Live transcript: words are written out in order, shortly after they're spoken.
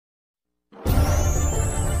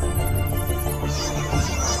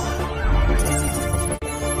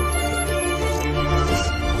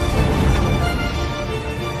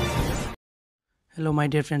Hello my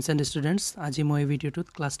dear friends and students. Aji moi video tut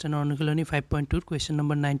class 10 অনুশীলনী 5.2 question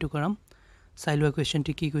number 9 to karam. Sailwa question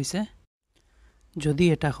ti ki koise? Jodi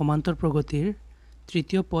eta সমান্তর প্রগতির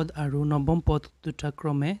তৃতীয় পদ আৰু নবম পদ দুটা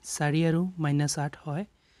ক্ৰমে 4 আৰু -8 হয়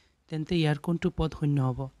তেন্তে ইয়াৰ কোনটো পদ শূন্য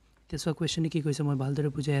হ'ব? তেসো question কি কৈছে মই ভালদৰে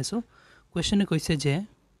বুজাই আছো. Question কৈছে যে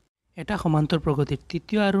এটা সমান্তৰ প্ৰগতিৰ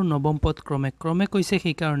তৃতীয় আৰু নবম পদ ক্ৰমে কৈছে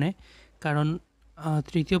সেই কাৰণে কাৰণ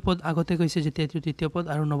তৃতীয় পদ আগতে কৈছে যেতিয়া এটো তৃতীয় পদ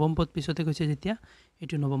আৰু নবম পদ পিছতে কৈছে যেতিয়া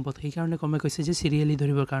এটো নবম পদ সেই কাৰণে ক্ৰমে কৈছে যে সিৰিয়ালি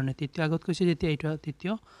ধৰিবৰ কাৰণে তৃতীয় আগত কৈছে যেতিয়া এটো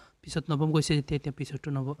তৃতীয় পিছত নবম কৈছে যেতিয়া এতিয়া পিছৰটো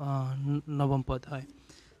নবম পদ হয়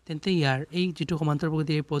তেন্তে ইয়াৰ এই যেটো সমান্তৰ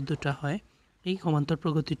প্ৰগতিৰ এই পদ দুটা হয় এই সমান্তৰ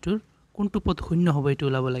প্ৰগতিটোৰ কোনটো পদ শূন্য হ'ব এটো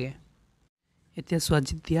ওলাব লাগে. এতিয়া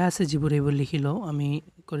সোৱাজি দিয়া আছে যিবোৰ এইবোৰ লিখি লও আমি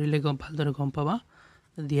কৰিলে ভালদৰে গম পাবা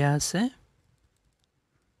দিয়া আছে.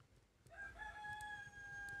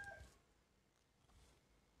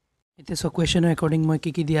 It is a question according moi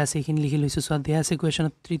ki dia ase ekin likhi loisu so dia ase question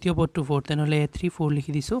তৃতীয় পদ to 4 tenole a3 4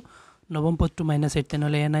 likhi disu নবম পদ to -8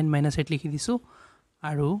 tenole a9 -8 likhi disu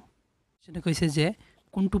aru seta koise je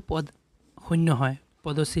kuntu pod শূন্য হয়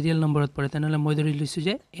পদৰ serial নম্বৰত পৰে tenole মই ধৰি লৈছো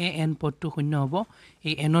যে an পদ to শূন্য হ'ব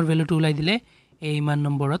এই n ৰ ভ্যালু to উলাই দিলে এই মান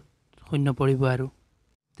নম্বৰত শূন্য পৰিব আৰু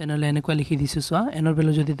tenole এনেকুৱা লিখি দিছো so n ৰ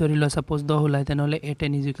ভ্যালু যদি ধৰি ল সাপোজ 10 উলাই tenole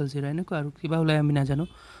a10 = 0 এনেকুৱা আৰু কিবা উলাই আমি না জানো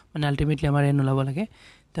মানে আলটিমেটলি আমাৰ n ওলাব লাগে.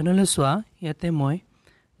 তেনেহলে সোয়া ইয়াতে মই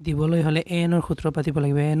দিবলৈ হলে a n ৰ সূত্ৰ পাতিব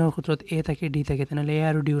লাগিব a n ৰ সূত্ৰত a থাকে d থাকে তেনেহলে a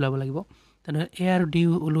আৰু d ওলাব লাগিব তেনেহলে a আৰু d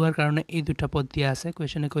ওলোৱাৰ কাৰণে এই দুটা পদ দিয়া আছে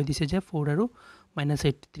কোৱেশ্চনে কৈ দিছে যে 4 আৰু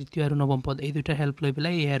 -8 তৃতীয় আৰু নৱম পদ এই দুটা হেল্প লৈ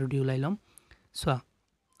পেলাই a আৰু d ওলাই লম. সোয়া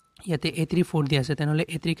ইয়াতে a3 4 দিয়া আছে তেনেহলে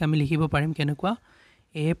a3 আমি লিখিব পাৰিম কেনেকুৱা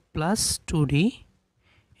a + 2d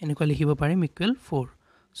এনেকুৱা লিখিব পাৰিম ইকুৱেল 4.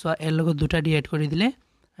 সোয়া এৰ লগত দুটা d এড কৰি দিলে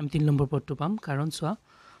আমি 3 নম্বৰ পদটো পাম কাৰণ সোয়া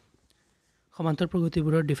সমান্তৰ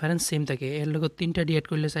প্ৰগতিবোৰৰ ডিফাৰেন্স সেম থাকে এৰ লগত 3টা ডি এড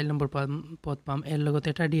কৰিলে 4 নম্বৰ পদ পাম এৰ লগত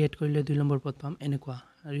এটা ডি এড কৰিলে 2 নম্বৰ পদ পাম এনেকুৱা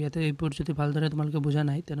আৰু ইয়াতে এইবোৰ যদি ভালদৰে তোমালোকে বুজা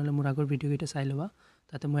নাই তেনেহলে মোৰ আগৰ ভিডিও কেইটা চাই লবা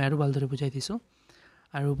তাতে মই আৰু ভালদৰে বুজাই দিছো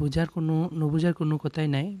আৰু বুজাৰ কোনো কথাই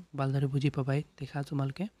নাই ভালদৰে বুজি পাবাই দেখা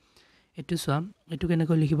তোমালোকে এটো চাম এটো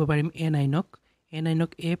কেনেকৈ লিখিব পাৰিম a9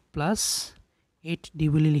 ক a + 8d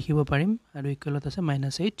বুলি লিখিব পাৰিম আৰু ইকুৱেলত আছে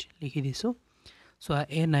 -8 লিখি দিছো সো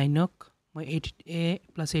a9 ক মই 8a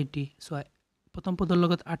 + 8d সো প্ৰথম পদৰ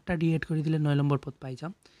লগত 8টা ডি এড কৰি দিলে 9 নম্বৰ পদ পাই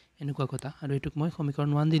যাম এনেকুৱা কথা আৰু এটুক মই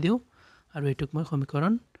সমীকৰণ 1 দি দিও আৰু এটুক মই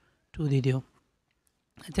সমীকৰণ 2 দি দিও.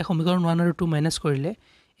 এতিয়া সমীকৰণ 1 আৰু 2 মাইনাস কৰিলে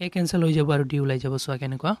a কেনসেল হৈ যাব আৰু d ওলাই যাব সোয়া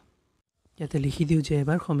কেনেকুৱা ইয়াতে লিখি দিও যে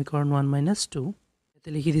এবাৰ সমীকৰণ 1 - 2 ইয়াতে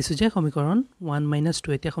লিখি দিছো যে সমীকৰণ 1 - 2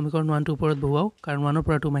 এতিয়া সমীকৰণ 1 টো ওপৰত বহুৱাও কাৰণ 1 ৰ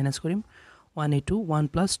পৰা 2 মাইনাস কৰিম 1 a2 1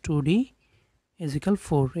 + 2d =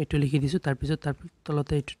 4 এটো লিখি দিছো তাৰ পিছত তাৰ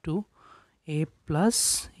তলতে এটো 2 a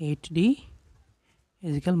 + 8d =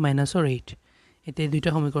 -8 এতিয়া দুইটা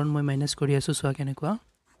সমীকৰণ মই মাইনাস কৰি আছো সোয়া কেনেকুৱা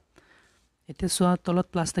এতিয়া সোয়া তলত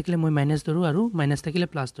প্লাস থাকিলে মই মাইনাস ধৰো আৰু মাইনাস থাকিলে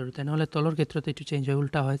প্লাস ধৰো তেনেহলে তলৰ ক্ষেত্ৰত এটো চেঞ্জ হয়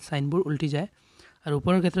উল্টা হয় সাইনবোৰ উল্টি যায় আৰু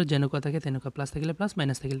ওপৰৰ ক্ষেত্ৰত যেনেকুৱা থাকে তেনেকুৱা প্লাস থাকিলে প্লাস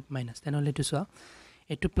মাইনাস থাকিলে মাইনাস তেনেহলে এটো সোয়া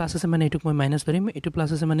এটো প্লাস আছে মানে এটুক মই মাইনাস ধৰিম এটো প্লাস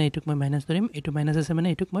আছে মানে এটুক মই মাইনাস ধৰিম এটো মাইনাস আছে মানে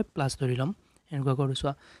এটুক মই প্লাস ধৰি লম এনেকুৱা কৰো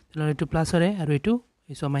সোয়া তেনেহলে এটো প্লাস হৰে আৰু এটো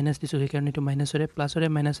সোয়া মাইনাস দিছো সেই কাৰণে এটো মাইনাস হৰে প্লাস হৰে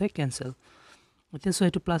মাইনাস হয় কেনসেল এতিয়া সো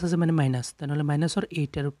এটো প্লাস আছে মানে মাইনাস তেনেহলে মাইনাসৰ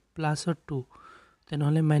 8 আৰু প্লাসৰ 2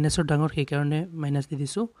 তেনেহলে মাইনাসৰ ডাঙৰ সেই কাৰণে মাইনাস দি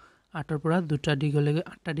দিছো 8ৰ পৰা দুটা দি গলে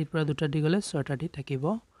 8টা দিৰ পৰা দুটা দি গলে 6টা দি থাকিব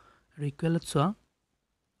আৰু ইকুৱেলত সোয়া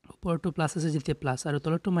ওপৰটো প্লাস আছে যেতিয়া প্লাস আৰু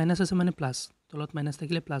তলটো মাইনাস আছে মানে প্লাস তলত মাইনাস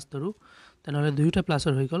থাকিলে প্লাস ধৰো তেনেহলে দুইটা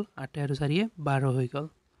প্লাসৰ হৈ গল 8 আৰু 4 12 হৈ গল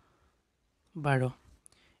 12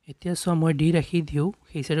 এতিয়া সোয়া মই d ৰাখি দিও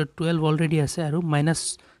সেই সাইডত 12 অলৰেডি আছে আৰু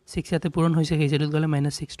 -6 ইয়াতে পূৰণ হৈছে সেই সাইডত গলে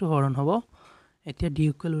 -6 টো হৰণ হ'ব এতিয়া d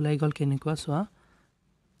ইকুৱেল উলাই গল কেনেকুৱা সোয়া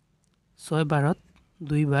 6 12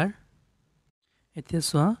 2 বাৰ এতিয়া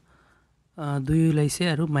সোয়া 2 উলাইছে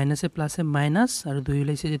আৰু মাইনাসে প্লাসে মাইনাস আৰু 2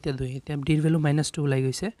 উলাইছে যেতিয়া 2 এতিয়া d ৰ ভ্যালু -2 উলাই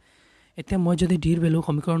গৈছে এতিয়া মই যদি d ৰ ভ্যালু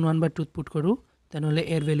সমীকৰণ 1 বা 2 পুট কৰো তেনেহলে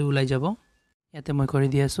a ৰ ভ্যালু উলাই যাব ইয়াতে মই কৰি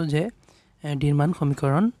দি আছো যে d ৰ মান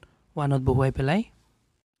সমীকৰণ 1 ত বহুৱাই পেলাই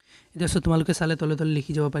এতিয়া তোমালোকে চালে তলে তলে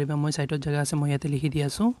লিখি যাব পাৰিবা মই সাইটত জায়গা আছে মই ইয়াতে লিখি দি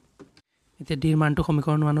আছো এতিয়া d ৰ মানটো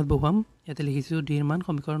সমীকৰণ 1 ত বহুৱাম ইয়াতে লিখিছো d ৰ মান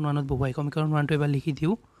সমীকৰণ 1 ত বহুৱাই সমীকৰণ 1 টো এবাৰ লিখি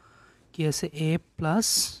দিও কি আছে a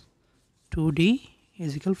 + 2d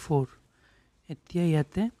 = 4 এতিয়া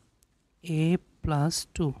ইয়াতে a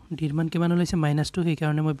 + 2 d ৰ মান কিমান ওলাইছে -2 সেই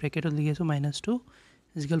কাৰণে মই ব্ৰেকেটত লিখি আছো -2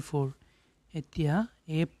 = 4 এতিয়া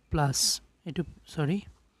a প্লাস এটো সৰি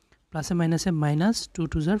প্লাসে মাইনাসে -2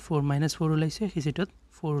 2 * 4 -4 ওলাইছে হিসেটত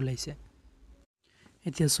 4 ওলাইছে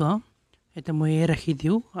এতিয়া সো এটা মই এ ৰাখি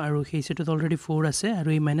দিও আৰু সেই সেটত অলৰেডি 4 আছে আৰু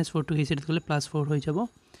এই -4 টো সেই সেটত গলে +4 হৈ যাব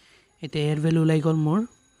এটা এৰ ভ্যালু লাই গল মোৰ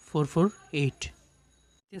 448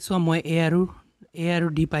 এতিয়া সো মই এ আৰু a আৰু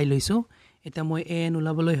d পাই লৈছো এটা মই a n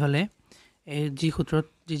উলাবলৈ হলে যি সূত্ৰত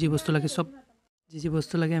যি বস্তু লাগে সব যি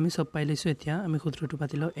বস্তু লাগে আমি সব পাই লৈছো এতিয়া আমি সূত্ৰটো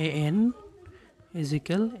পাতিলো a n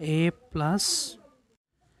 =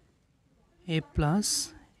 a plus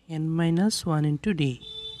n minus 1 into d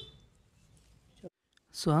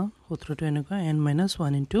so সূত্ৰটো এনেকুৱা n minus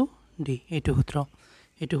 1 into d এইটো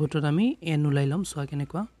সূত্ৰত আমি n উলাই লম so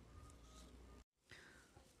কেনেকুৱা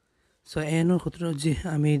so n ৰ সূত্ৰ যি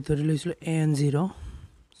আমি ধৰি লৈছিলো an0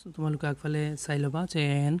 so তোমালোকে আগফালে চাই লবা যে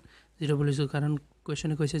an0 বুলিছো কাৰণ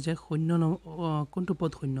কোৱেশ্চনে কৈছে যে শূন্য কোনটো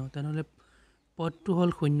পদ শূন্য তেনেহলে পদটো হল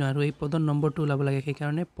শূন্য আৰু এই পদৰ নম্বৰটো উলাব লাগে সেই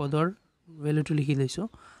কাৰণে পদৰ ভ্যালুটো লিখি লৈছো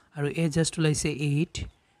আৰু a জাস্ট উলাইছে 8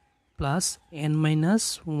 plus n minus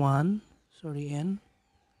 1 n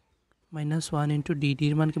minus 1 into d d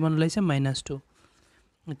মান কিমান উলাইছে -2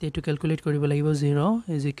 এতিয়া এটো ক্যালকুলেট কৰিব লাগিব 0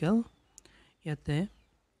 ইয়াতে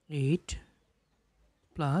 8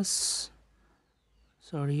 plus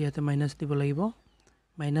ইয়াতে মাইনাস দিব লাগিব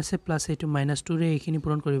মাইনাসে প্লাস এটো -2 ৰে এইখিনি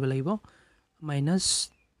পূৰণ কৰিব লাগিব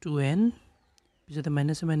 -2n পিছতে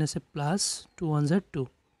মাইনাসে প্লাস 2 1 * 2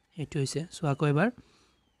 এটো হৈছে সো আকৌ এবাৰ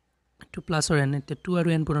 2 প্লাস or n এতে 2 আৰু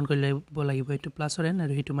n পূৰণ কৰিব লাগিব এটো প্লাস or n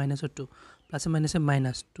আৰু এটো -2 প্লাসে মাইনাসে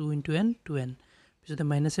 -2 into n 2n পিছতে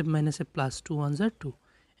মাইনাসে প্লাস 2 1 * 2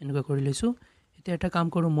 এনেকুৱা কৰি লৈছো এতিয়া এটা কাম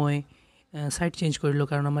কৰো মই সাইড চেঞ্জ কৰিলো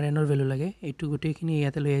কাৰণ আমাৰ n ৰ ভ্যালু লাগে এটো গুটেখিনি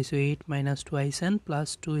ইয়াতে লৈ আইছো 8 - 2n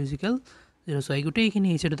 + 2 = 0 so এই গুটেখিনি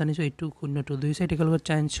এই সাইডত আনিছো এটো 0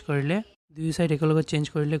 দুই সাইড একেলগত চেঞ্জ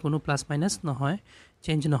কৰিলে কোনো প্লাস মাইনাস নহয়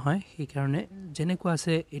চেঞ্জ নহয় এই কাৰণে যেনেকুৱা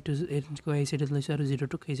আছে এটো এই সাইডত লৈছো আৰু 0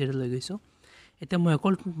 টো এই সাইডত লৈ গৈছো এটা মই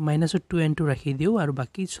অকল -2n টো ৰাখি দিও আৰু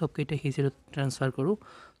বাকি সব কেইটা এই সাইডত ট্ৰান্সফাৰ কৰো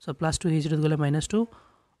so +2 এই সাইডত গলে -2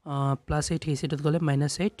 +8 এই সাইডত গলে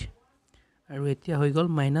 -8 আৰু এতিয়া হৈ গল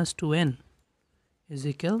 -2n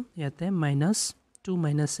ইয়াতে -2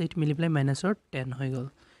 -8 মিলি প্লাই -10 হৈ গল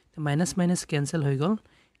মাইনাস কেনসেল হৈ গল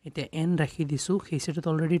এটা n ৰাখি দিছো সেই সাইডত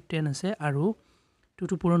অলৰেডি 10 আছে আৰু 2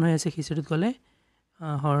 টো পূৰণ হৈ আছে সেই সাইডত গলে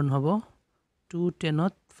হৰণ হ'ব 2 10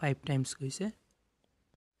 ত 5 টাইমছ গৈছে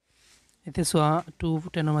এতে সোয়া 2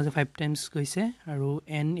 10 ৰ মাজে 5 টাইমছ গৈছে আৰু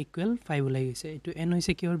n = 5 ওলাই গৈছে এটো n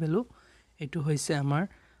হৈছে কিহৰ ভ্যালু এটো হৈছে আমাৰ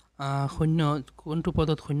শূন্য কোনটো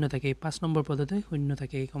পদত শূন্য থাকে 5 নম্বৰ পদতে শূন্য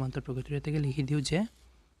থাকে এই সমান্তৰ প্ৰগতিৰ এতেকে লিখি দিও যে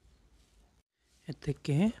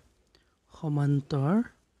এতেকে সমান্তৰ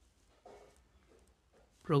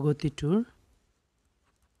প্ৰগতিটোৰ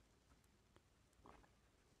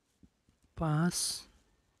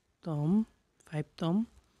 5তম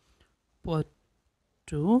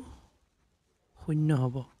পদটো শূন্য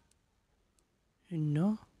হ'ব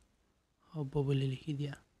বুলি লিখি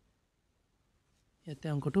দিয়া ইয়াতে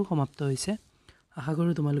অংকটো সমাপ্ত হৈছে আশা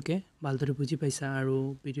কৰো তোমালোকে ভালদৰে বুজি পাইছা আৰু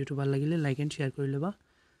ভিডিওটো ভাল লাগিলে লাইক এণ্ড শেয়াৰ কৰি লবা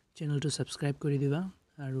চেনেলটো সাবস্ক্ৰাইব কৰি দিবা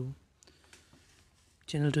আৰু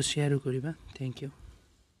চেনেলটো শেয়াৰো কৰিবা থ্যাংক ইউ